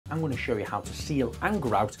I'm going to show you how to seal and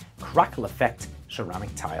grout crackle effect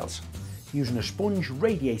ceramic tiles. Using a sponge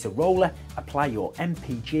radiator roller, apply your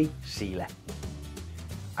MPG sealer.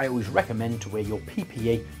 I always recommend to wear your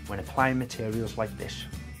PPE when applying materials like this.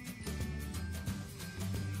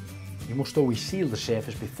 You must always seal the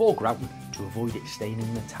surface before grouting to avoid it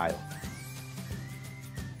staining the tile.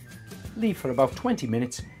 Leave for about 20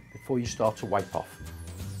 minutes before you start to wipe off.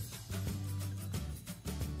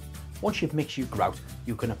 Once you've mixed your grout,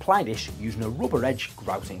 you can apply this using a rubber edge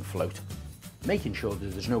grouting float, making sure that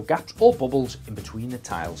there's no gaps or bubbles in between the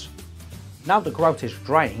tiles. Now the grout is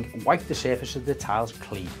drying, wipe the surface of the tiles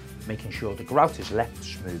clean, making sure the grout is left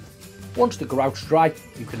smooth. Once the grout's dry,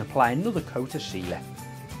 you can apply another coat of sealer.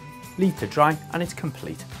 Leave to dry and it's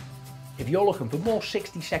complete. If you're looking for more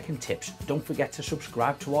 60-second tips, don't forget to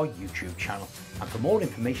subscribe to our YouTube channel. And for more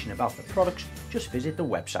information about the products, just visit the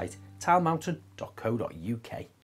website tilemountain.co.uk.